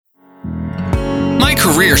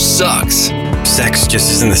career sucks. Sex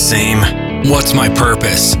just isn't the same. What's my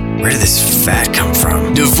purpose? Where did this fat come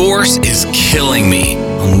from? Divorce is killing me.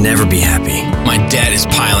 I'll never be happy. My debt is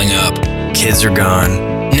piling up. Kids are gone.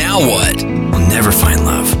 Now what? I'll never find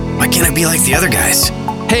love. Why can't I be like the other guys?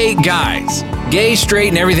 Hey guys, gay, straight,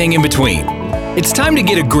 and everything in between. It's time to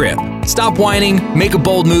get a grip. Stop whining, make a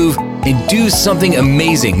bold move, and do something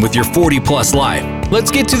amazing with your 40-plus life. Let's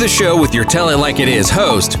get to the show with your Tell It Like It Is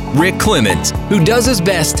host, Rick Clemens, who does his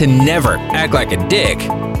best to never act like a dick,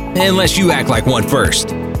 unless you act like one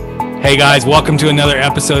first. Hey guys, welcome to another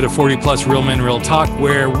episode of 40 Plus Real Men Real Talk,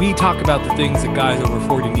 where we talk about the things that guys over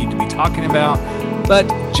 40 need to be talking about, but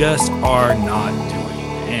just are not doing.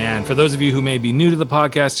 And for those of you who may be new to the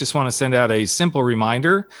podcast, just want to send out a simple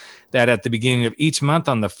reminder that at the beginning of each month,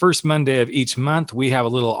 on the first Monday of each month, we have a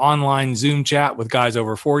little online Zoom chat with guys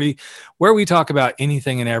over 40, where we talk about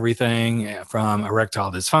anything and everything from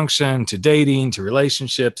erectile dysfunction to dating, to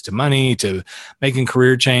relationships, to money, to making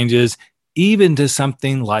career changes, even to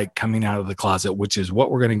something like coming out of the closet, which is what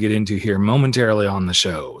we're going to get into here momentarily on the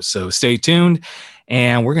show. So stay tuned,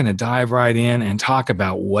 and we're going to dive right in and talk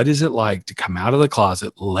about what is it like to come out of the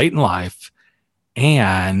closet late in life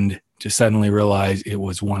and to suddenly realize it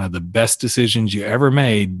was one of the best decisions you ever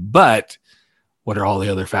made, but what are all the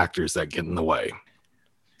other factors that get in the way?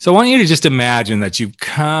 So I want you to just imagine that you've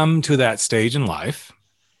come to that stage in life,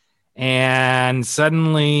 and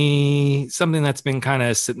suddenly something that's been kind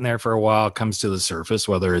of sitting there for a while comes to the surface,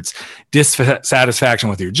 whether it's dissatisfaction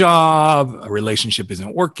with your job, a relationship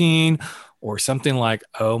isn't working, or something like,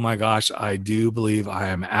 oh my gosh, I do believe I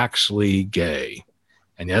am actually gay.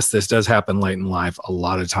 And yes, this does happen late in life a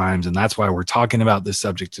lot of times, and that's why we're talking about this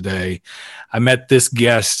subject today. I met this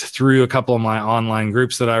guest through a couple of my online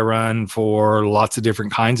groups that I run for lots of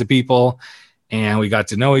different kinds of people, and we got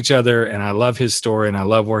to know each other, and I love his story, and I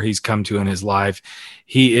love where he's come to in his life.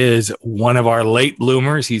 He is one of our late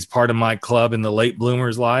bloomers. He's part of my club in the late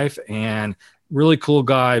bloomers life, and really cool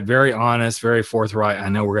guy, very honest, very forthright. I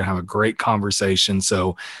know we're going to have a great conversation.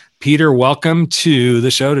 So, Peter, welcome to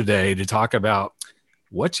the show today to talk about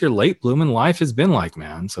what your late blooming life has been like,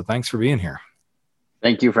 man. So thanks for being here.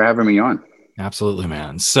 Thank you for having me on. Absolutely,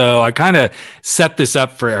 man. So I kind of set this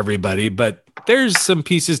up for everybody, but there's some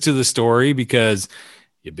pieces to the story because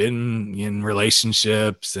you've been in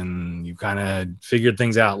relationships and you kind of figured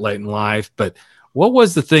things out late in life. But what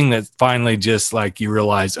was the thing that finally just like you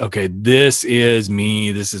realized, okay, this is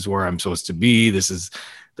me. This is where I'm supposed to be. This is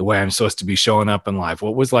the way I'm supposed to be showing up in life.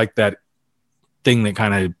 What was like that thing that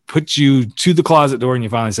kind of put you to the closet door and you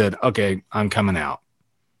finally said, okay, I'm coming out?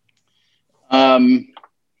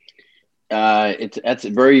 It's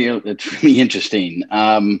really interesting.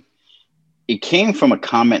 It came from a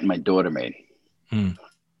comment my daughter made. And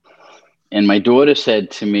my daughter said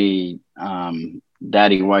to me,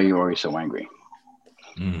 Daddy, why are you always so angry?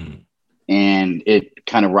 And it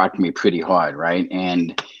kind of rocked me pretty hard. Right.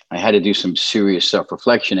 And I had to do some serious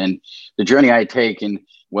self-reflection, and the journey I had taken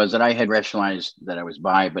was that I had rationalized that I was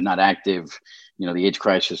bi, but not active. You know, the AIDS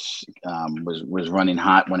crisis was running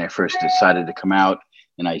hot when I first decided to come out,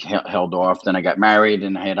 and I held off. Then I got married,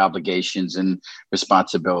 and I had obligations and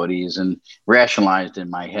responsibilities, and rationalized in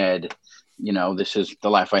my head, you know, this is the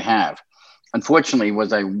life I have. Unfortunately,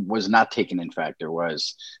 I was not taken in factor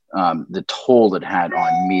was the toll it had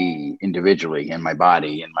on me individually and my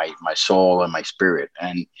body and my soul and my spirit.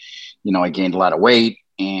 And, you know, I gained a lot of weight,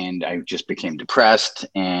 and I just became depressed,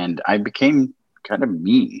 and I became kind of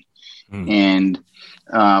mean. And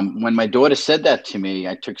when my daughter said that to me,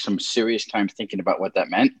 I took some serious time thinking about what that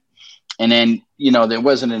meant. And then, you know, there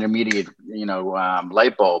wasn't an immediate,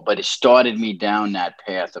 light bulb, but it started me down that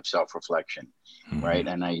path of self-reflection. Right.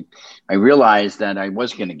 And I realized that I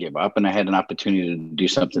was going to give up, and I had an opportunity to do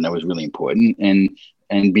something that was really important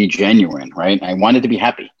and be genuine. Right. I wanted to be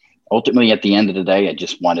happy. Ultimately, at the end of the day, I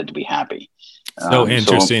just wanted to be happy. So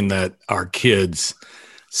interesting that our kids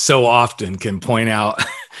so often can point out,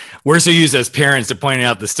 we're so used as parents to pointing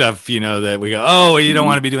out the stuff, you know, that we go, oh, you don't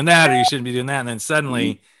want to be doing that, or you shouldn't be doing that. And then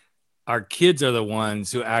suddenly our kids are the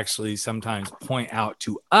ones who actually sometimes point out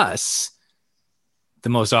to us the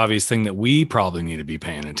most obvious thing that we probably need to be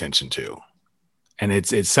paying attention to. And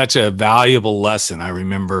it's such a valuable lesson. I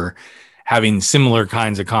remember having similar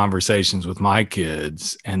kinds of conversations with my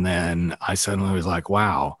kids. And then I suddenly was like,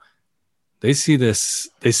 wow, they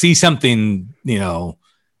see something, you know,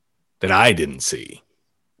 that I didn't see.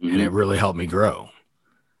 And it really helped me grow.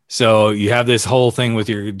 So you have this whole thing with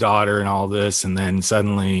your daughter and all this. And then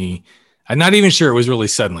suddenly, I'm not even sure it was really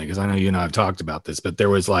suddenly, because I know you and I have talked about this, but there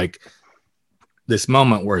was like this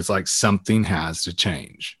moment where it's like something has to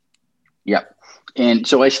change. Yep. And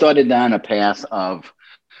so I started down a path of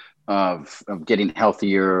getting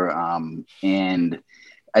healthier. And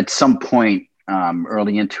at some point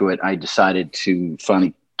early into it, I decided to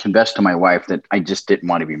finally confess to my wife that I just didn't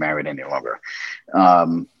want to be married any longer.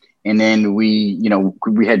 And then we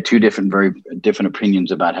had two very different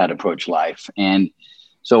opinions about how to approach life. And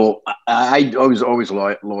so I was always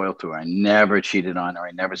loyal to her. I never cheated on her.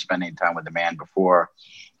 I never spent any time with a man before.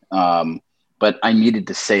 But I needed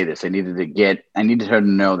to say this. I needed her to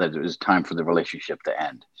know that it was time for the relationship to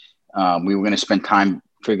end. We were going to spend time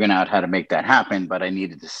figuring out how to make that happen, but I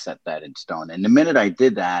needed to set that in stone. And the minute I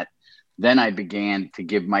did that, then I began to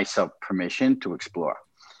give myself permission to explore.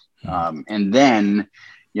 And then,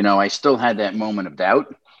 I still had that moment of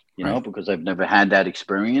doubt, because I've never had that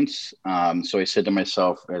experience. So I said to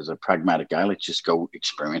myself, as a pragmatic guy, let's just go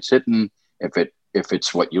experience it. And if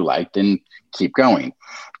it's what you like, then keep going.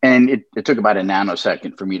 And it took about a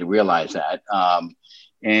nanosecond for me to realize that.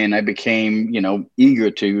 And I became,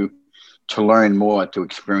 eager to learn more, to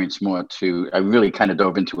experience more, I really kind of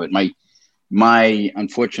dove into it. My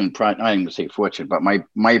unfortunate, I don't even say fortunate, but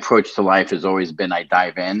my approach to life has always been, I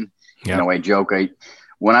dive in. Yeah. I joke,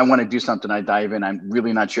 when I want to do something, I dive in. I'm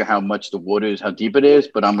really not sure how much the water is, how deep it is,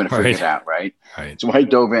 but I'm going to figure it out. Right. So I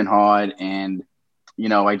dove in hard, and,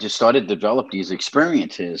 I just started to develop these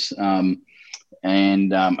experiences.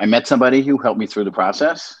 And I met somebody who helped me through the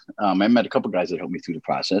process. I met a couple of guys that helped me through the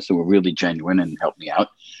process who were really genuine and helped me out.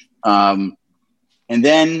 And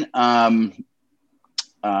then I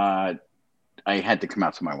had to come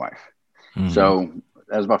out to my wife. Mm-hmm. So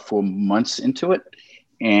that was about 4 months into it.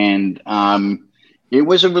 And it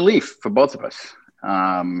was a relief for both of us.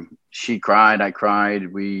 She cried, I cried.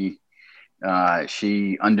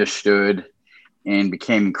 She understood and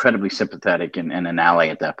became incredibly sympathetic and an ally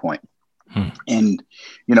at that point. And,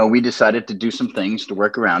 we decided to do some things to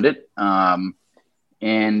work around it. That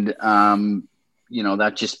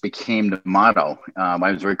just became the motto.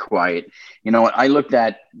 I was very quiet. I looked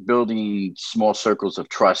at building small circles of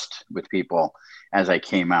trust with people as I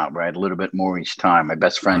came out, right? A little bit more each time. My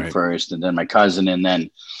best friend first, and then my cousin, and then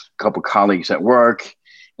a couple colleagues at work.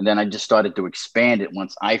 And then I just started to expand it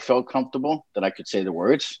once I felt comfortable that I could say the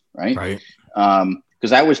words, right?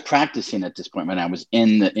 Because I was practicing at this point when I was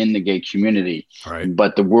in the gay community,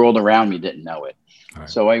 but the world around me didn't know it.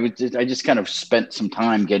 So I just kind of spent some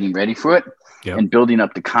time getting ready for it and building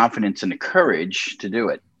up the confidence and the courage to do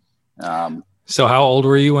it. So how old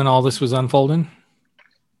were you when all this was unfolding?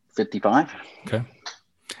 55. Okay.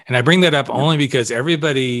 And I bring that up only because not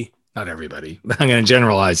everybody, but I'm going to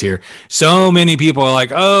generalize here. So many people are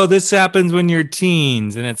like, oh, this happens when you're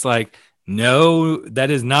teens. And it's like, no,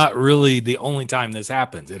 that is not really the only time this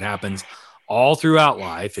happens. It happens all throughout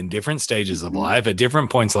life in different stages of life at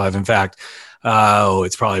different points of life. In fact,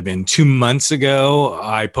 it's probably been 2 months ago.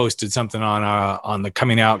 I posted something on the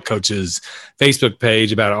Coming Out Coaches Facebook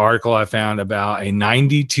page about an article I found about a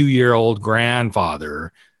 92-year-old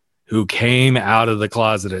grandfather who came out of the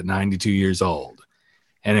closet at 92 years old.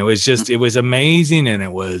 And it was it was amazing. And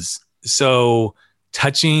it was so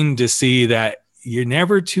touching to see that you're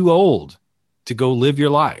never too old to go live your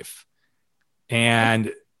life.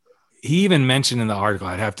 And he even mentioned in the article,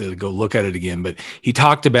 I'd have to go look at it again, but he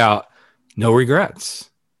talked about no regrets.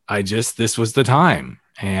 This was the time.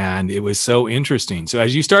 And it was so interesting. So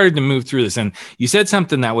as you started to move through this, and you said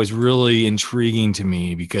something that was really intriguing to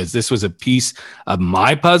me, because this was a piece of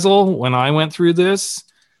my puzzle when I went through this.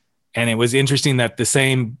 And it was interesting that the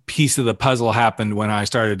same piece of the puzzle happened when I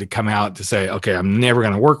started to come out to say, okay, I'm never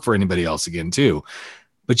going to work for anybody else again too.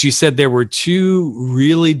 But you said there were two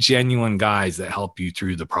really genuine guys that help you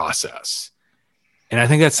through the process. And I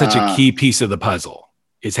think that's such a key piece of the puzzle,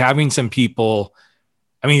 is having some people.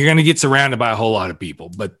 I mean, you're going to get surrounded by a whole lot of people,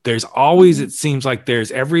 but there's always, it seems like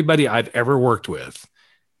there's everybody I've ever worked with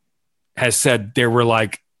has said there were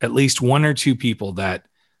like at least one or two people that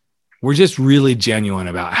were just really genuine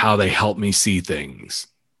about how they helped me see things.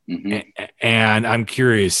 Mm-hmm. And I'm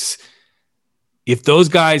curious, if those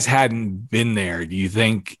guys hadn't been there, do you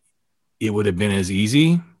think it would have been as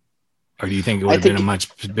easy, or do you think it would have been a much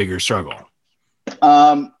bigger struggle?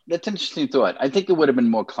 That's an interesting thought. I think it would have been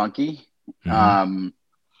more clunky. Mm-hmm.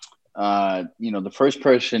 The first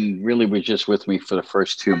person really was just with me for the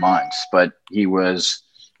first 2 months, but he was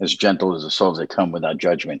as gentle as the souls that come without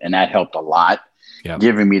judgment. And that helped a lot,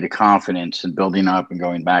 giving me the confidence and building up and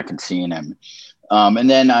going back and seeing him. And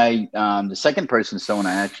then the second person is someone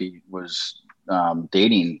I actually was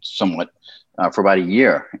dating somewhat for about a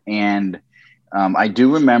year. And I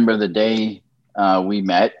do remember the day we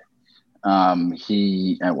met.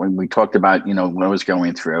 when we talked about, what I was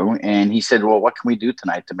going through, and he said, well, what can we do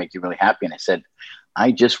tonight to make you really happy? And I said,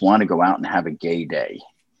 I just want to go out and have a gay day.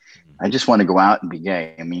 I just want to go out and be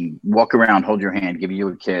gay. I mean, walk around, hold your hand, give you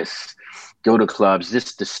a kiss, go to clubs,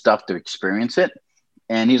 this the stuff to experience it.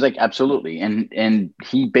 And he's like, absolutely. And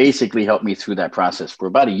he basically helped me through that process for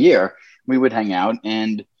about a year. We would hang out,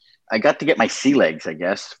 and I got to get my sea legs, I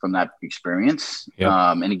guess, from that experience. Yep.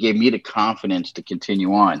 And it gave me the confidence to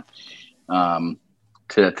continue on to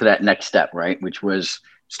that next step, right? Which was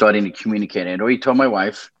starting to communicate. I'd already told my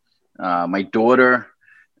wife. My daughter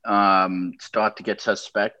started to get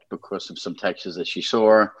suspect because of some texts that she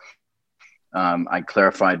saw. I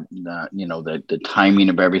clarified, the timing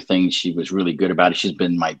of everything. She was really good about it. She's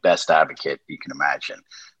been my best advocate, you can imagine.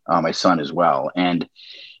 My son as well. And,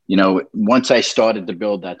 once I started to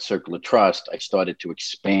build that circle of trust, I started to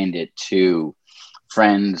expand it to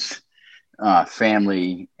friends,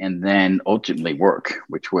 family, and then ultimately work,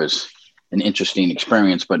 which was an interesting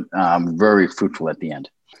experience, but very fruitful at the end.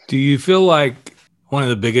 Do you feel like one of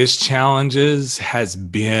the biggest challenges has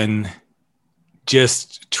been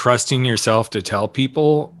just trusting yourself to tell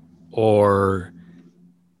people, or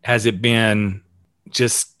has it been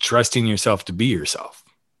just trusting yourself to be yourself?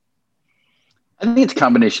 I think it's a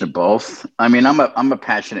combination of both. I mean, I'm a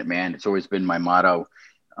passionate man. It's always been my motto.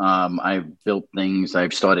 I've built things.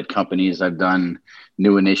 I've started companies. I've done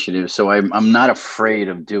new initiatives. So I'm not afraid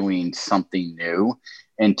of doing something new.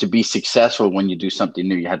 And to be successful when you do something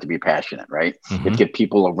new, you have to be passionate, right? Mm-hmm. You have to get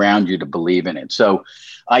people around you to believe in it. So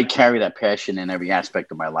I carry that passion in every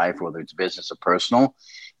aspect of my life, whether it's business or personal.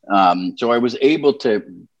 So I was able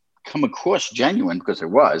to come across genuine because it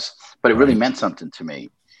was, but it really meant something to me.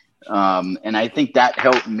 And I think that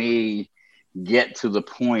helped me get to the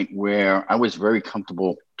point where I was very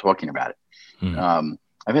comfortable talking about it. Mm.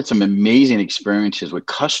 I've had some amazing experiences with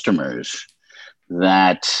customers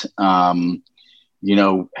that,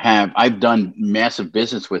 I've done massive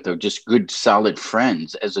business with, or just good, solid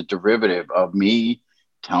friends as a derivative of me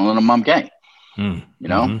telling them I'm gay, and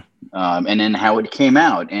then how it came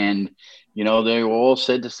out. And, they all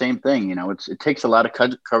said the same thing. It takes a lot of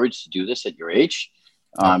courage to do this at your age.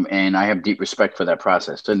 And I have deep respect for that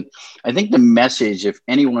process. And I think the message, if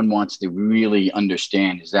anyone wants to really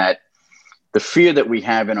understand, is that the fear that we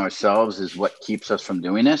have in ourselves is what keeps us from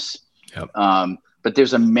doing this. Yep. But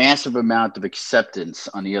there's a massive amount of acceptance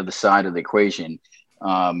on the other side of the equation.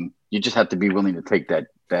 You just have to be willing to take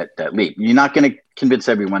that leap. You're not going to convince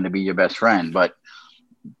everyone to be your best friend, but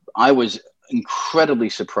I was incredibly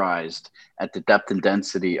surprised at the depth and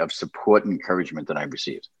density of support and encouragement that I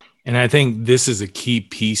received. And I think this is a key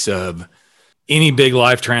piece of any big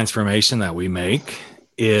life transformation that we make.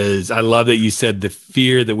 I love that you said the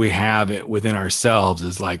fear that we have within ourselves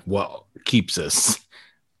is like what keeps us,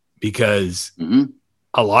 because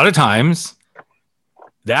a lot of times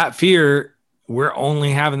that fear, we're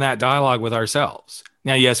only having that dialogue with ourselves.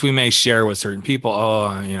 Now, yes, we may share with certain people,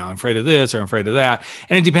 I'm afraid of this or I'm afraid of that.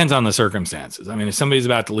 And it depends on the circumstances. I mean, if somebody's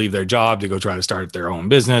about to leave their job to go try to start their own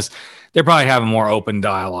business, they're probably having more open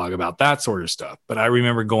dialogue about that sort of stuff. But I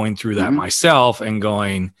remember going through that myself and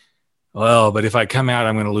going, well, but if I come out,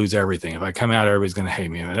 I'm going to lose everything. If I come out, everybody's going to hate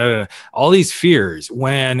me. All these fears,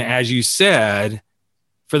 when, as you said,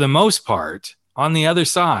 for the most part, on the other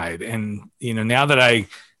side, and, now that I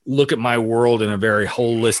look at my world in a very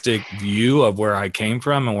holistic view of where I came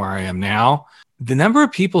from and where I am now, the number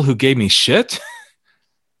of people who gave me shit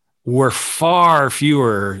were far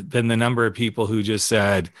fewer than the number of people who just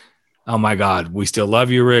said, oh my God, we still love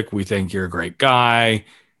you, Rick. We think you're a great guy.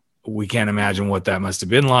 We can't imagine what that must have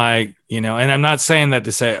been like, and I'm not saying that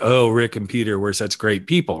to say, oh, Rick and Peter were such great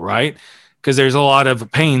people, right? Because there's a lot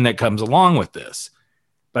of pain that comes along with this.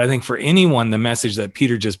 But I think for anyone, the message that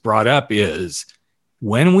Peter just brought up is,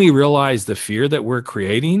 when we realize the fear that we're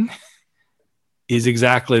creating is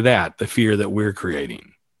exactly that, the fear that we're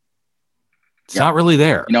creating. It's not really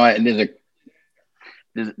there.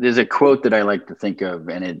 There's a quote that I like to think of,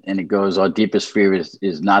 and it goes, our deepest fear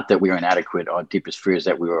is not that we are inadequate. Our deepest fear is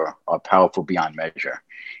that we are powerful beyond measure.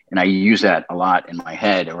 And I use that a lot in my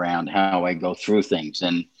head around how I go through things.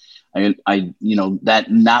 And I that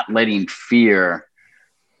not letting fear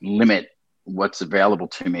limit what's available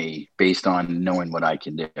to me based on knowing what I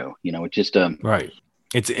can do. It's just right.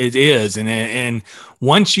 It is. And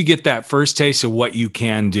once you get that first taste of what you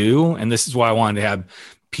can do, and this is why I wanted to have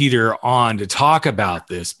Peter on to talk about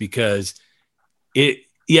this, because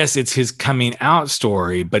it's his coming out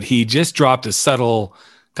story, but he just dropped a subtle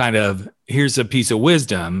kind of, here's a piece of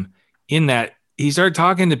wisdom, in that he started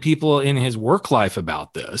talking to people in his work life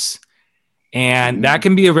about this. And that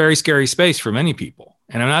can be a very scary space for many people.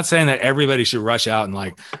 And I'm not saying that everybody should rush out and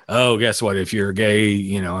like, oh, guess what? If you're gay,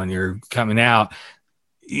 you know, and you're coming out,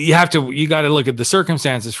 you got to look at the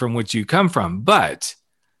circumstances from which you come from. But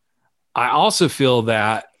I also feel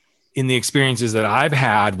that in the experiences that I've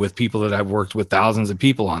had with people that I've worked with, thousands of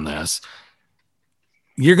people on this,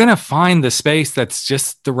 you're going to find the space that's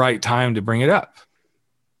just the right time to bring it up.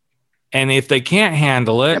 And if they can't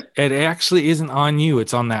handle it, it actually isn't on you.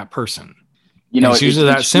 It's on that person. You know, it's usually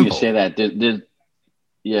that simple. You say that.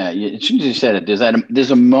 As soon as you said it,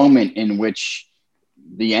 there's a moment in which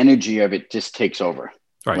the energy of it just takes over,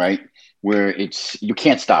 right? Where you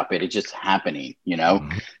can't stop it. It's just happening, you know?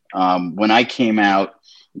 Mm-hmm. When I came out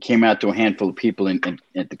to a handful of people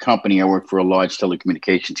at the company. I work for a large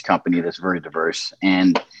telecommunications company that's very diverse.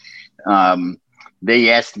 And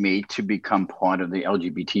they asked me to become part of the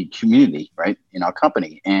LGBT community, right, in our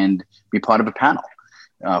company and be part of a panel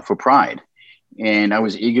for Pride. And I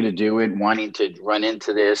was eager to do it, wanting to run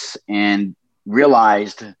into this, and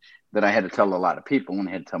realized that I had to tell a lot of people, and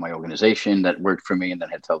I had to tell my organization that worked for me, and then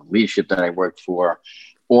I had to tell the leadership that I worked for,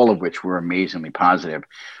 all of which were amazingly positive.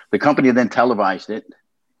 The company then televised it,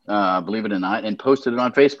 believe it or not, and posted it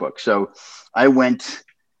on Facebook. So I went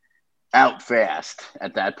out fast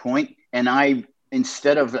at that point. And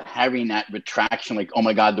instead of having that retraction, like, oh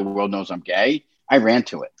my God, the world knows I'm gay, I ran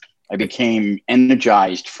to it. I became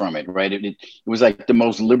energized from it, right? It was like the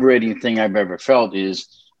most liberating thing I've ever felt is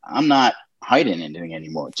I'm not hiding anything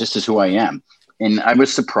anymore. Just as who I am. And I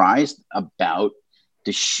was surprised about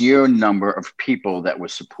the sheer number of people that were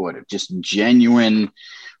supportive, just genuine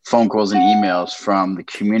phone calls and emails from the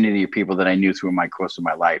community of people that I knew through my course of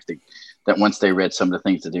my life, that once they read some of the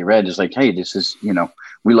things that they read, is like, hey, this is, you know,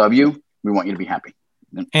 we love you. We want you to be happy.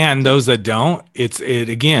 And those that don't, it's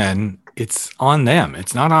on them.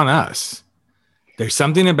 It's not on us. There's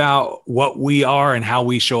something about what we are and how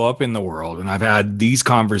we show up in the world. And I've had these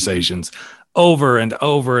conversations over and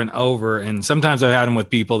over and over. And sometimes I've had them with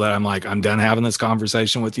people that I'm like, I'm done having this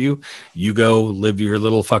conversation with you. You go live your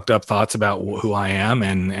little fucked up thoughts about who I am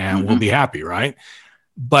and we'll be happy. Right.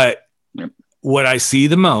 But what I see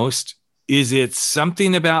the most is it's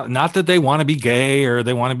something about, not that they want to be gay or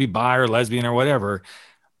they want to be bi or lesbian or whatever,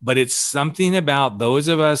 but it's something about those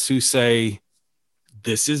of us who say,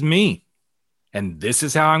 this is me and this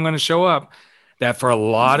is how I'm going to show up, that for a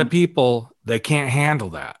lot of people, they can't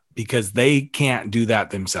handle that because they can't do that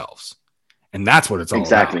themselves. And that's what it's all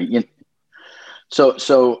about. Exactly.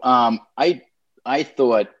 So I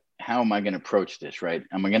thought, how am I going to approach this? Right.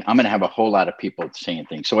 I'm going to have a whole lot of people saying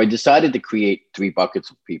things. So I decided to create 3 buckets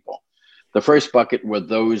of people. The first bucket were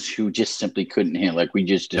those who just simply couldn't handle, like we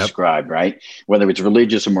just described, right? Whether it's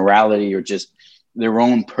religious or morality or just their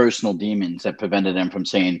own personal demons that prevented them from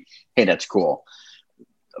saying, hey, that's cool.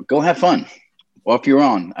 Go have fun off your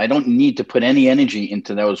own. I don't need to put any energy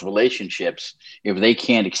into those relationships if they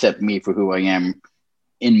can't accept me for who I am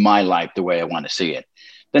in my life the way I want to see it.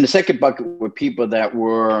 Then the second bucket were people that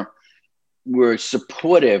were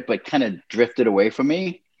supportive but kind of drifted away from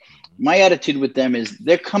me. My attitude with them is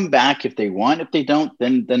they'll come back if they want. If they don't,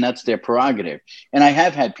 then that's their prerogative. And I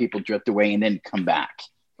have had people drift away and then come back,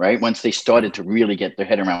 right? Once they started to really get their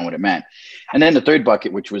head around what it meant. And then the third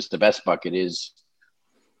bucket, which was the best bucket, is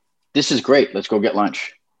this is great. Let's go get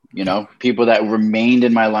lunch. You know, people that remained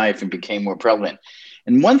in my life and became more prevalent.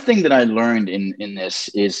 And one thing that I learned in this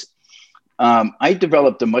is I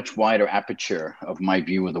developed a much wider aperture of my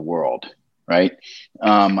view of the world. Right.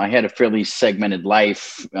 I had a fairly segmented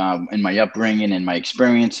life in my upbringing and my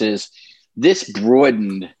experiences. This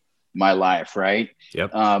broadened my life. Right.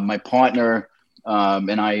 Yep. My partner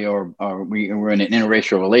and I we were in an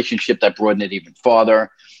interracial relationship that broadened it even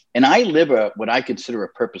farther. And I live what I consider a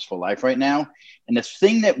purposeful life right now. And the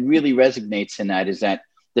thing that really resonates in that is that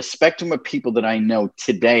the spectrum of people that I know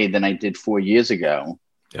today than I did 4 years ago.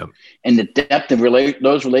 Yep. And the depth of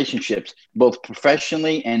those relationships, both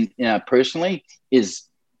professionally and personally, is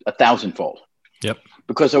 1,000-fold. Yep.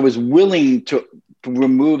 Because I was willing to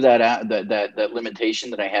remove that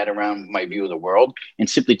limitation that I had around my view of the world and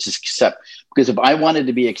simply just accept. Because if I wanted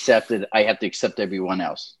to be accepted, I have to accept everyone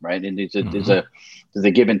else, right? And there's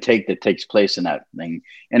a give and take that takes place in that thing.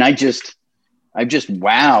 And I've just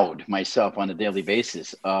wowed myself on a daily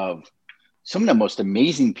basis of some of the most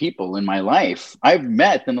amazing people in my life I've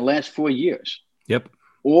met in the last 4 years. Yep.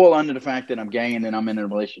 All under the fact that I'm gay and then I'm in a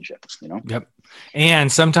relationship, you know? Yep.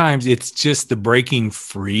 And sometimes it's just the breaking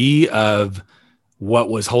free of what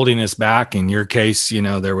was holding us back. In your case, you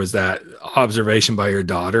know, there was that observation by your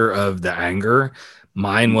daughter of the anger.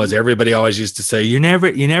 Mine was everybody always used to say, you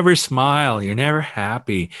never smile. You're never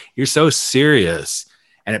happy. You're so serious.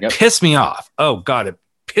 And it pissed me off. Oh God, it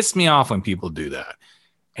pissed me off when people do that.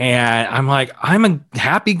 And I'm like, I'm a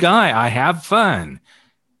happy guy. I have fun.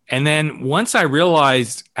 And then once I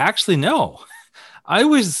realized, actually, no, I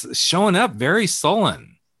was showing up very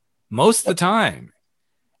sullen most of the time.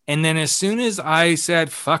 And then as soon as I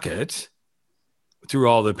said, fuck it, through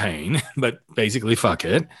all the pain, but basically, fuck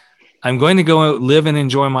it, I'm going to go live and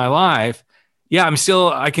enjoy my life. Yeah,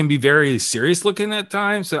 I can be very serious looking at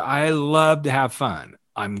times. So I love to have fun.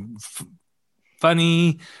 I'm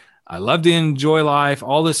funny. I love to enjoy life,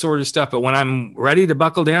 all this sort of stuff. But when I'm ready to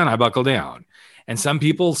buckle down, I buckle down. And some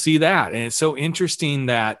people see that. And it's so interesting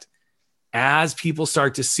that as people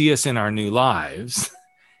start to see us in our new lives,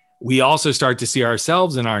 we also start to see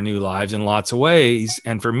ourselves in our new lives in lots of ways.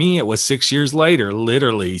 And for me, it was 6 years later,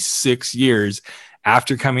 literally 6 years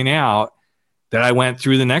after coming out, that I went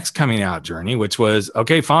through the next coming out journey, which was,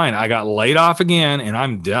 okay, fine. I got laid off again and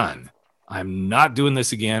I'm done. I'm not doing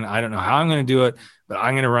this again. I don't know how I'm going to do it, but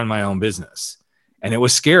I'm going to run my own business. And it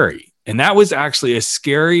was scary. And that was actually as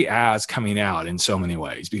scary as coming out in so many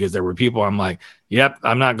ways, because there were people I'm like, yep,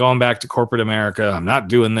 I'm not going back to corporate America. I'm not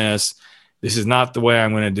doing this. This is not the way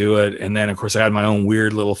I'm going to do it. And then, of course, I had my own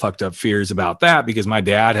weird little fucked up fears about that, because my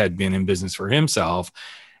dad had been in business for himself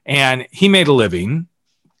and he made a living,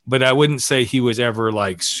 but I wouldn't say he was ever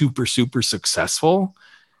like super, super successful.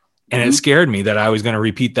 And it scared me that I was going to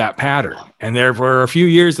repeat that pattern. And there were a few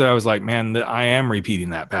years that I was like, man, I am repeating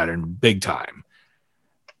that pattern big time.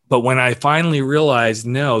 But when I finally realized,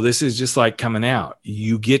 no, this is just like coming out.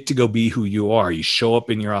 You get to go be who you are. You show up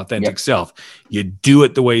in your authentic self. You do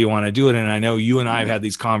it the way you want to do it. And I know you and I have had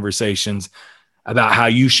these conversations about how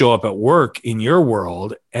you show up at work in your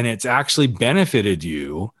world, and it's actually benefited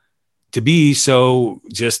you to be so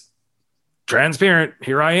just transparent.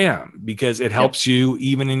 Here I am, because it helps you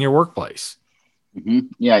even in your workplace. Mm-hmm.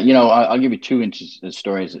 Yeah. I'll give you two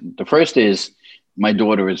stories. The first is my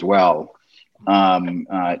daughter as well.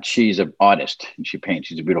 She's an artist and she paints.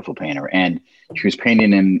 She's a beautiful painter. And she was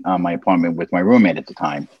painting in my apartment with my roommate at the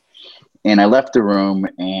time. And I left the room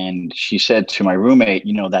and she said to my roommate,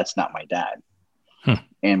 that's not my dad.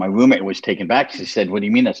 And my roommate was taken back. She said, what do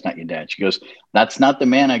you mean that's not your dad? She goes, that's not the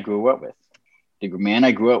man I grew up with. The man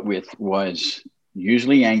I grew up with was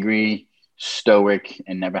usually angry, stoic,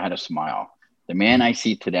 and never had a smile. The man I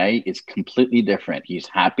see today is completely different. He's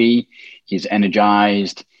happy. He's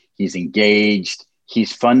energized. He's engaged.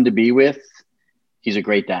 He's fun to be with. He's a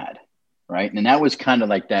great dad, right? And that was kind of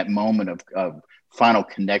like that moment of final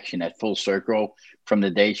connection at full circle, from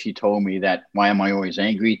the day she told me that, why am I always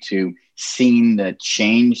angry, to seeing the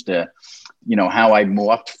change, how I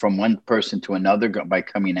morphed from one person to another by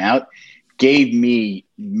coming out, gave me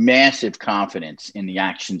massive confidence in the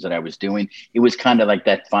actions that I was doing. It was kind of like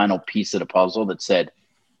that final piece of the puzzle that said,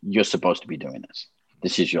 you're supposed to be doing this.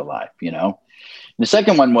 This is your life, The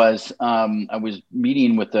second one was I was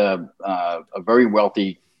meeting with a very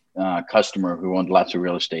wealthy customer who owned lots of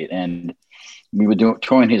real estate, and we were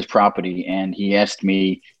touring his property, and he asked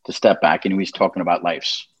me to step back, and he was talking about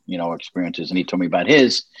life's experiences, and he told me about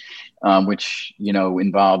his, which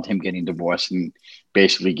involved him getting divorced and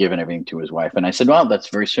basically giving everything to his wife. And I said, well, that's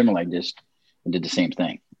very similar. I did the same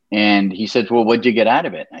thing. And he said, well, what'd you get out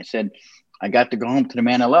of it? I said, I got to go home to the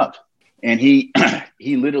man I love. And he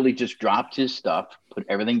literally just dropped his stuff, put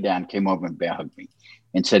everything down, came over and bear hugged me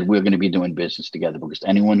and said, we're going to be doing business together, because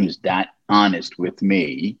anyone who's that honest with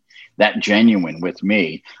me, that genuine with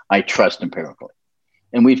me, I trust empirically.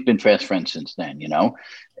 And we've been fast friends since then,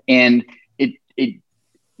 and it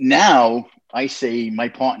now I say my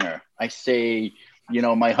partner, I say,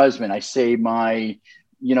 my husband, I say my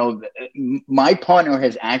partner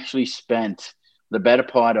has actually spent the better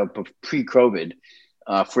part of pre-COVID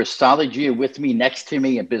for a solid year with me, next to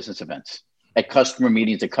me at business events, at customer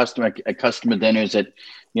meetings, at customer dinners,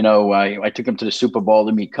 I took him to the Super Bowl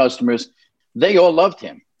to meet customers. They all loved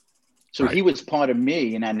him. So He was part of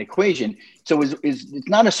me in that equation. So it's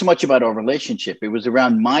not so much about our relationship. It was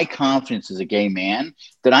around my confidence as a gay man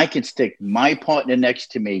that I could stick my partner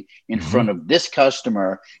next to me in front of this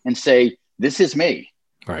customer and say, this is me.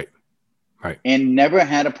 Right. And never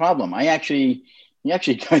had a problem. He actually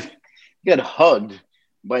got hugged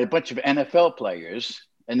by a bunch of NFL players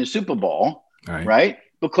in the Super Bowl, right?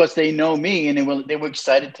 Because they know me and they were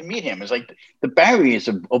excited to meet him. It's like the barriers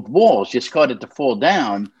of walls just started to fall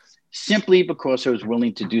down, simply because I was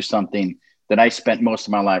willing to do something that I spent most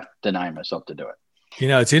of my life denying myself to do it.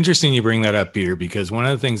 It's interesting you bring that up, Peter, because one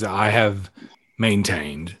of the things that I have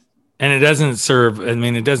maintained, and it doesn't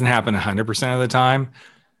happen 100% of the time,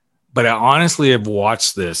 but I honestly have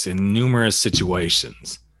watched this in numerous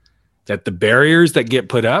situations, that the barriers that get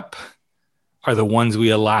put up are the ones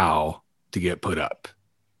we allow to get put up.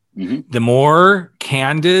 Mm-hmm. The more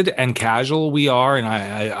candid and casual we are, and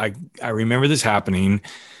I remember this happening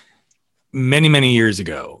many, many years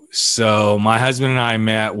ago. So my husband and I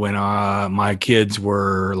met when my kids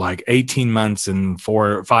were like 18 months and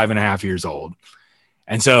 5.5 years old.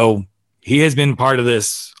 And so he has been part of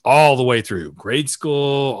this all the way through grade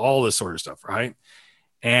school, all this sort of stuff, right?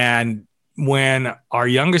 And when our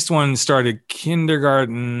youngest one started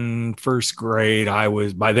kindergarten, first grade,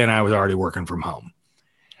 by then I was already working from home.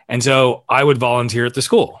 And so I would volunteer at the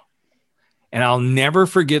school. And I'll never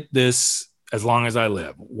forget this as long as I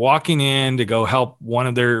live. Walking in to go help one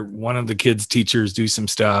of the kids' teachers do some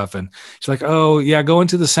stuff. And she's like, oh, yeah, go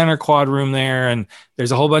into the center quad room there. And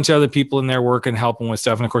there's a whole bunch of other people in there working, helping with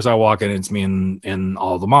stuff. And of course, I walk in and it's me and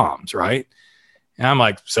all the moms, right? And I'm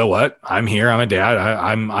like, so what? I'm here. I'm a dad.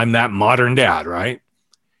 I'm that modern dad, right?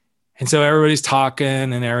 And so everybody's talking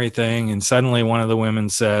and everything. And suddenly one of the women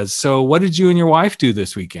says, so what did you and your wife do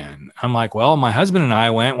this weekend? I'm like, well, my husband and I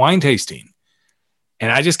went wine tasting.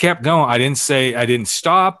 And I just kept going. I didn't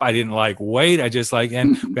stop. I didn't like wait. I just like,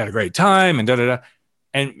 and we had a great time and da-da-da.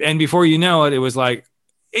 And before you know it, it was like,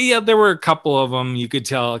 yeah, there were a couple of them. You could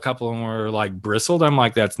tell a couple of them were like bristled. I'm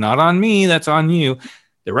like, that's not on me. That's on you.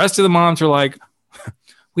 The rest of the moms were like,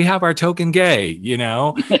 we have our token gay, you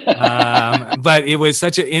know? But it was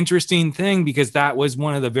such an interesting thing because that was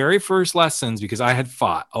one of the very first lessons because I had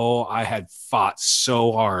fought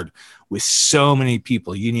so hard with so many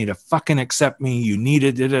people. You need to fucking accept me. You need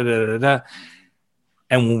to da, da, da, da, da.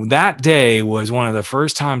 And that day was one of the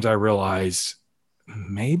first times I realized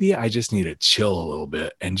maybe I just need to chill a little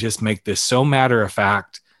bit and just make this so matter of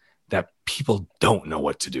fact that people don't know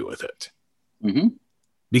what to do with it. Mm-hmm.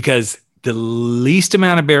 Because the least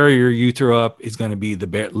amount of barrier you throw up is going to be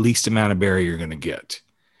the least amount of barrier you're going to get.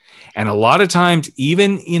 And a lot of times,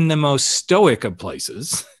 even in the most stoic of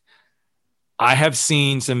places, I have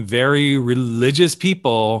seen some very religious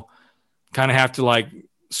people kind of have to like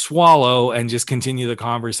swallow and just continue the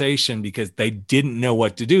conversation because they didn't know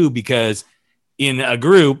what to do because in a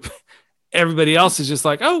group, everybody else is just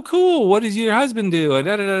like, oh, cool. What does your husband do? And,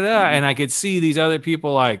 da, da, da, da. And I could see these other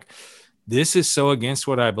people like, this is so against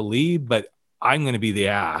what I believe, but I'm going to be the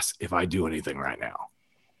ass if I do anything right now.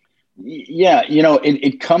 Yeah. You know,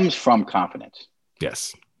 it comes from confidence.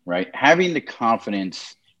 Yes. Right. Having the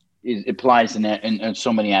confidence applies in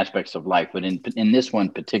so many aspects of life, but in this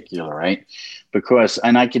one particular, right? Because,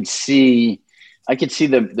 and I could see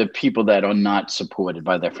the people that are not supported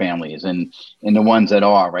by their families and the ones that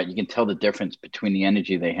are, right? You can tell the difference between the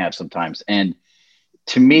energy they have sometimes. And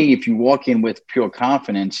to me, if you walk in with pure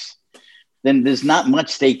confidence, then there's not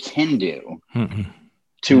much they can do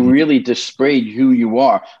to really display who you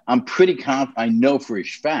are. I'm pretty confident. I know for a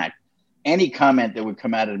fact any comment that would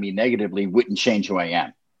come out of me negatively wouldn't change who I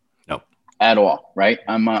am. Nope. At all, right?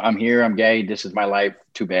 I'm here. I'm gay. This is my life.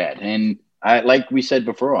 Too bad. And I, like we said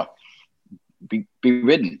before, be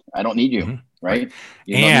ridden. I don't need you, right?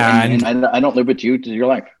 You know, and I don't live with you to your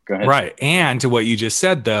life. Go ahead. Right. And to what you just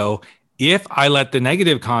said, though, if I let the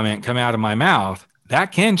negative comment come out of my mouth,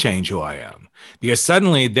 that can change who I am because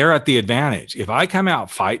suddenly they're at the advantage. If I come out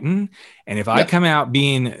fighting and if I come out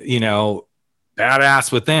being, you know, badass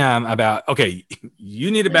with them about, okay, you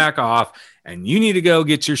need to back off and you need to go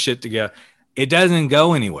get your shit together. It doesn't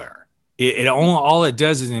go anywhere. All it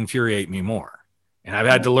does is infuriate me more. And I've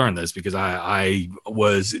had to learn this because I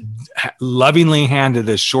was lovingly handed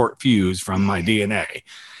this short fuse from my DNA.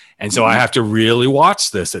 And so I have to really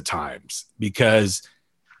watch this at times because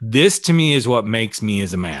this to me is what makes me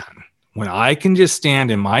as a man. When I can just stand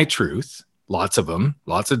in my truth, lots of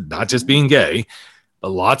not just being gay, but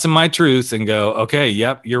lots of my truth and go, okay,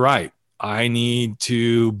 yep, you're right. I need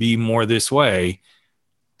to be more this way.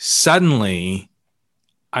 Suddenly,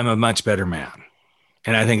 I'm a much better man.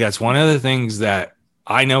 And I think that's one of the things that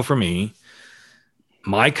I know for me,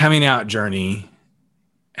 my coming out journey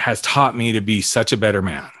has taught me to be such a better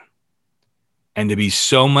man and to be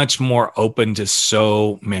so much more open to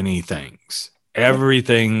so many things,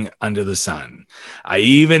 everything under the sun. I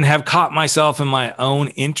even have caught myself in my own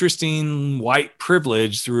interesting white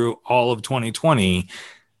privilege through all of 2020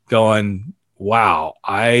 going, wow,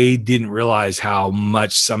 I didn't realize how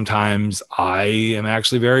much sometimes I am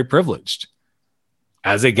actually very privileged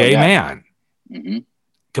as a gay man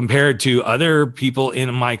compared to other people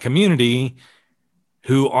in my community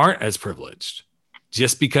who aren't as privileged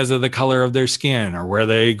just because of the color of their skin or where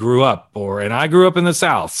they grew up and I grew up in the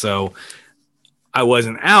South. So I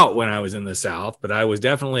wasn't out when I was in the South, but I was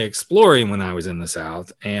definitely exploring when I was in the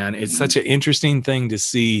South. And it's such an interesting thing to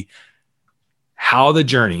see how the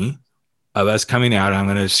journey of us coming out, I'm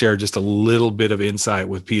going to share just a little bit of insight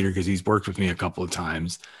with Peter because he's worked with me a couple of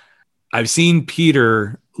times, I've seen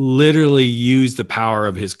Peter literally use the power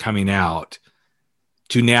of his coming out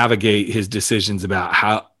to navigate his decisions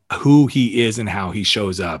about who he is and how he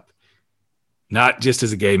shows up, not just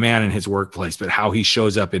as a gay man in his workplace, but how he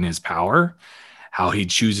shows up in his power, how he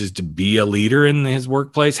chooses to be a leader in his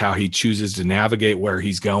workplace, how he chooses to navigate where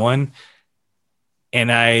he's going.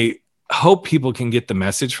 And I hope people can get the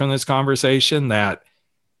message from this conversation that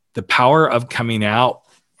the power of coming out,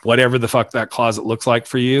 whatever the fuck that closet looks like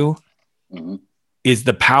for you, is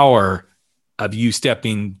the power of you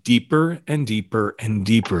stepping deeper and deeper and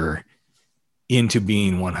deeper into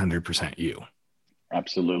being 100% you.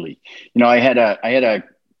 Absolutely. You know, I had a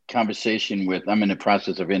conversation with, I'm in the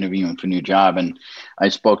process of interviewing for a new job, and I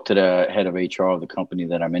spoke to the head of HR of the company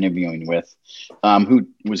that I'm interviewing with, who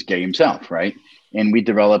was gay himself, right? And we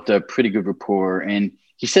developed a pretty good rapport, and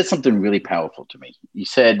he said something really powerful to me. He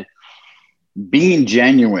said, being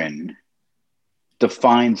genuine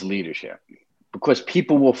defines leadership, because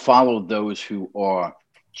people will follow those who are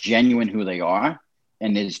genuine who they are,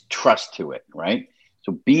 and there's trust to it, right?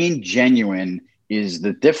 So being genuine is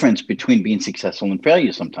the difference between being successful and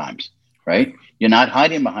failure sometimes, right? You're not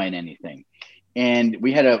hiding behind anything. And it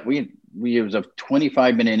was a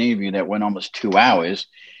 25-minute interview that went almost 2 hours,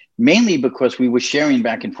 mainly because we were sharing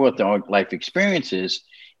back and forth our life experiences.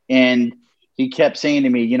 And he kept saying to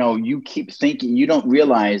me, you know, you keep thinking, you don't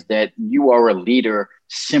realize that you are a leader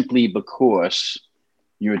simply because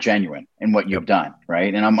you're genuine in what you've done,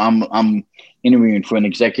 right? And I'm interviewing for an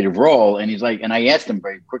executive role, and he's like, and I asked him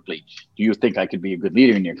very quickly, do you think I could be a good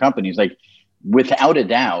leader in your company? He's like, without a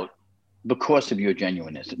doubt, because of your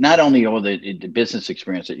genuineness, not only all the business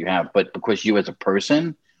experience that you have, but because you as a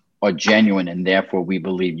person are genuine, and therefore we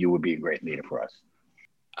believe you would be a great leader for us.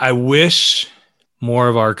 I wish more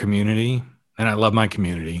of our community, and I love my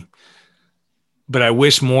community, but I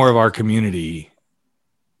wish more of our community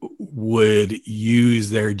would use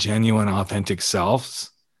their genuine, authentic selves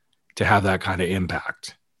to have that kind of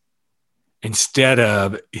impact. Instead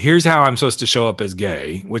of, here's how I'm supposed to show up as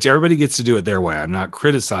gay, which everybody gets to do it their way. I'm not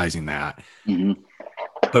criticizing that,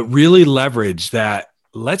 but really leverage that.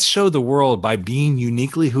 Let's show the world by being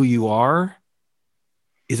uniquely who you are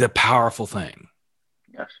is a powerful thing.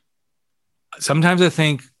 Yes. Sometimes I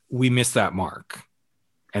think we miss that mark.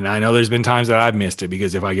 And I know there's been times that I've missed it,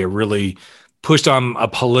 because if I get really pushed on a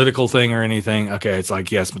political thing or anything, okay, it's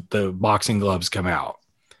like, yes, but the boxing gloves come out.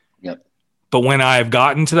 Yep. But when I've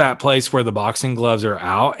gotten to that place where the boxing gloves are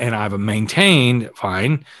out and I've maintained,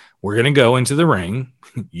 fine, we're going to go into the ring.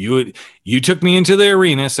 You took me into the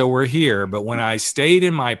arena, so we're here. But when I stayed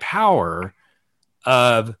in my power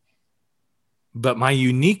but my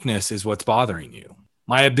uniqueness is what's bothering you.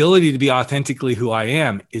 My ability to be authentically who I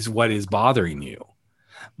am is what is bothering you.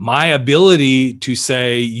 My ability to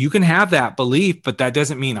say, you can have that belief, but that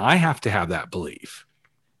doesn't mean I have to have that belief.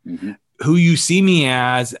 Who you see me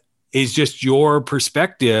as is just your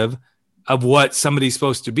perspective of what somebody's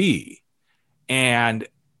supposed to be. And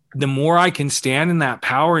the more I can stand in that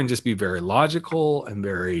power and just be very logical and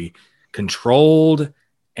very controlled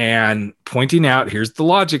and pointing out, here's the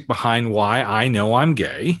logic behind why I know I'm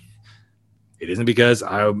gay. It isn't because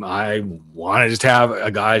I want to just have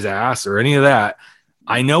a guy's ass or any of that.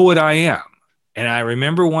 I know what I am. And I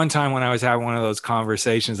remember one time when I was having one of those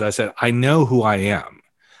conversations, I said, I know who I am.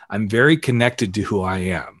 I'm very connected to who I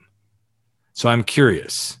am. So I'm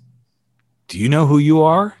curious. Do you know who you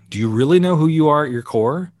are? Do you really know who you are at your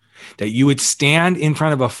core? That you would stand in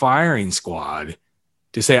front of a firing squad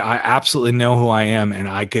to say, I absolutely know who I am, and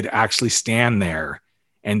I could actually stand there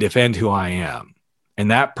and defend who I am.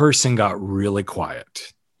 And that person got really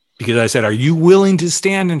quiet. Because I said, are you willing to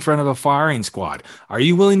stand in front of a firing squad? Are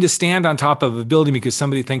you willing to stand on top of a building because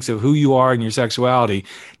somebody thinks of who you are and your sexuality,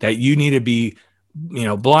 that you need to be,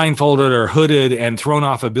 blindfolded or hooded and thrown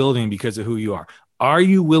off a building because of who you are? Are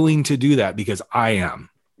you willing to do that? Because I am.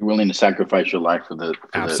 You're willing to sacrifice your life for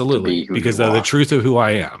absolutely, because of the truth of who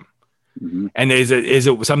I am. And is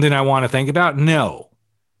it something I want to think about? No.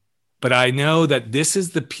 But I know that this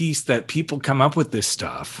is the piece that people come up with this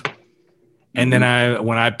stuff. And then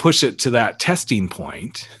when I push it to that testing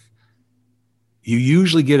point, you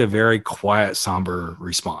usually get a very quiet, somber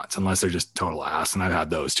response, unless they're just total ass. And I've had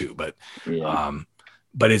those too, but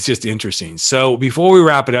it's just interesting. So before we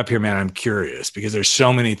wrap it up here, man, I'm curious, because there's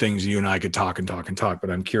so many things you and I could talk and talk and talk, but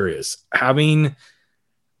I'm curious, having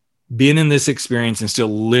been in this experience and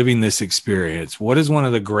still living this experience, what is one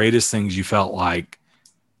of the greatest things you felt like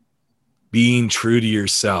being true to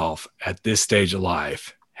yourself at this stage of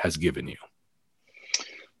life has given you?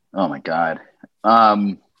 Oh my God.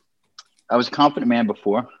 I was a confident man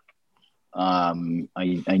before. I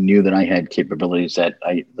knew that I had capabilities that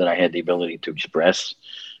I had the ability to express.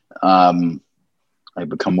 I've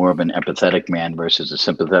become more of an empathetic man versus a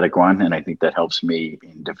sympathetic one, and I think that helps me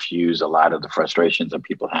diffuse a lot of the frustrations that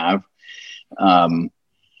people have. I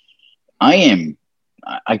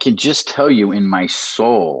can just tell you in my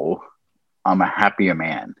soul, I'm a happier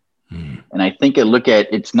man. And I think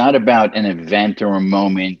it's not about an event or a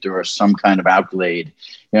moment or some kind of accolade.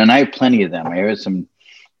 And I have plenty of them. I heard some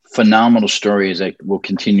phenomenal stories that will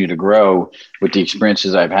continue to grow with the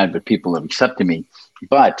experiences I've had with people who have accepted me.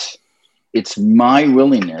 But it's my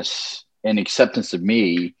willingness and acceptance of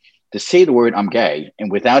me to say the word I'm gay, and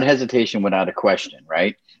without hesitation, without a question,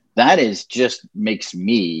 right? That is just makes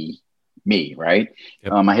me, right?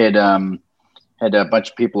 Yep. I had a bunch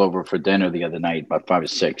of people over for dinner the other night, about 5 or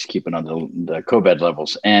 6, keeping on the co-bed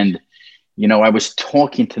levels. And, I was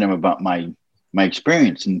talking to them about my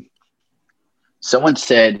experience, and someone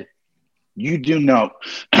said, you do know,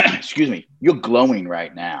 excuse me, you're glowing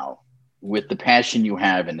right now with the passion you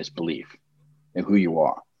have in this belief and who you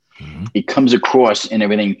are. Mm-hmm. It comes across in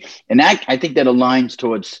everything. And I think that aligns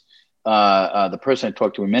towards the person I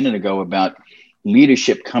talked to a minute ago about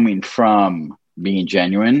leadership coming from being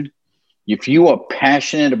genuine. If you are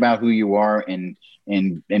passionate about who you are and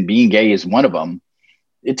being gay is one of them,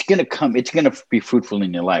 it's going to be fruitful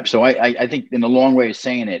in your life. So I think in the long way of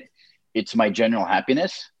saying it, it's my general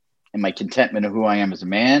happiness and my contentment of who I am as a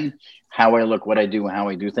man, how I look, what I do, and how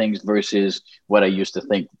I do things versus what I used to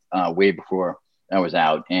think way before I was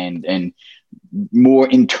out, and more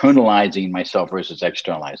internalizing myself versus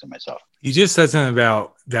externalizing myself. You just said something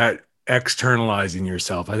about that externalizing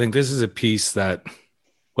yourself. I think this is a piece that,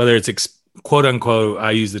 whether it's quote unquote,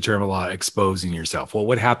 I use the term a lot, exposing yourself. Well,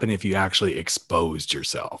 what happened if you actually exposed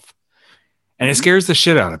yourself? And it scares the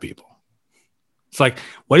shit out of people. It's like,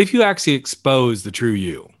 what if you actually expose the true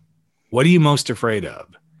you? What are you most afraid of?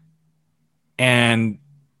 And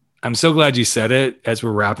I'm so glad you said it as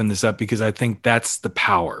we're wrapping this up, because I think that's the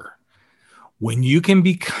power. When you can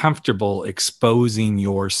be comfortable exposing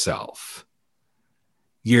yourself,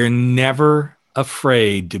 you're never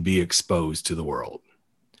afraid to be exposed to the world.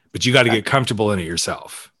 But you got to get comfortable in it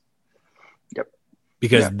yourself. Yep.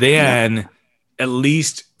 Because then, at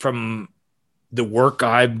least from the work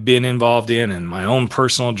I've been involved in and my own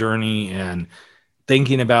personal journey and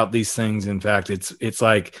thinking about these things, in fact, it's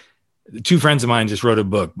like 2 friends of mine just wrote a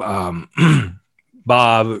book,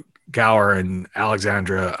 Bob Gower and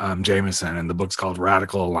Alexandra Jameson, and the book's called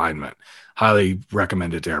Radical Alignment. Highly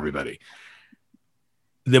recommend it to everybody.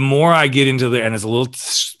 The more I get into and it's a little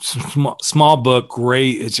small book,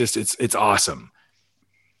 great. It's awesome.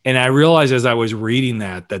 And I realized as I was reading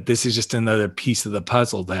that this is just another piece of the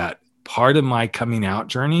puzzle, that part of my coming out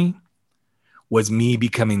journey was me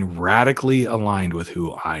becoming radically aligned with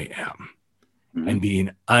who I am and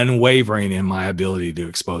being unwavering in my ability to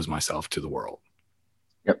expose myself to the world.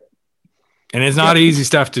 Yep. And it's not easy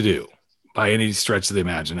stuff to do by any stretch of the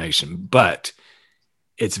imagination, but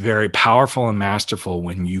it's very powerful and masterful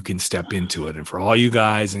when you can step into it. And for all you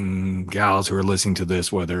guys and gals who are listening to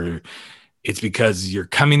this, whether it's because you're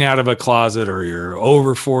coming out of a closet or you're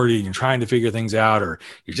over 40 and you're trying to figure things out, or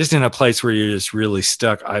you're just in a place where you're just really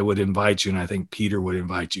stuck, I would invite you, and I think Peter would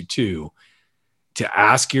invite you too, to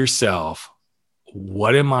ask yourself,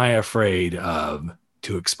 what am I afraid of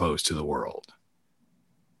to expose to the world?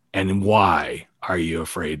 And why are you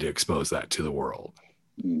afraid to expose that to the world?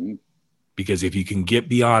 Mm-hmm. Because if you can get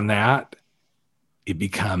beyond that, it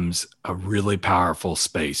becomes a really powerful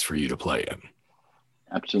space for you to play in.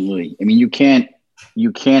 Absolutely. I mean, you can't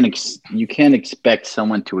expect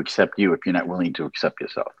someone to accept you if you're not willing to accept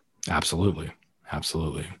yourself. Absolutely.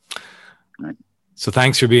 Right. So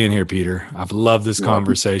thanks for being here, Peter. I've loved this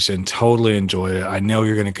conversation. Totally enjoyed it. I know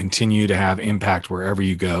you're going to continue to have impact wherever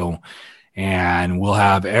you go. And we'll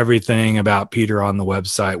have everything about Peter on the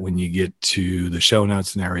website when you get to the show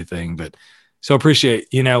notes and everything. But so appreciate,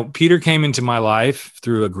 Peter came into my life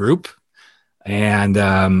through a group, and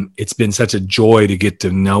it's been such a joy to get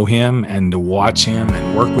to know him and to watch him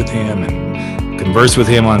and work with him and converse with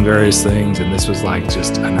him on various things. And this was like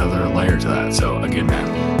just another layer to that. So again,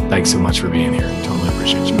 man, thanks so much for being here. Totally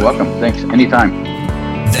appreciate you. You're welcome. Thanks. Anytime.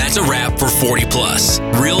 That's a wrap for 40 Plus.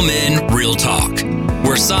 Real men, real talk.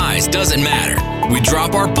 Where size doesn't matter. We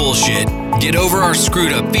drop our bullshit, get over our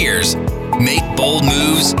screwed up fears, make bold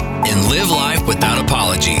moves, and live life without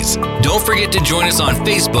apologies. Don't forget to join us on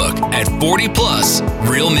Facebook at 40 Plus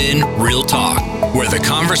Real Men, Real Talk, where the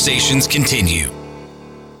conversations continue.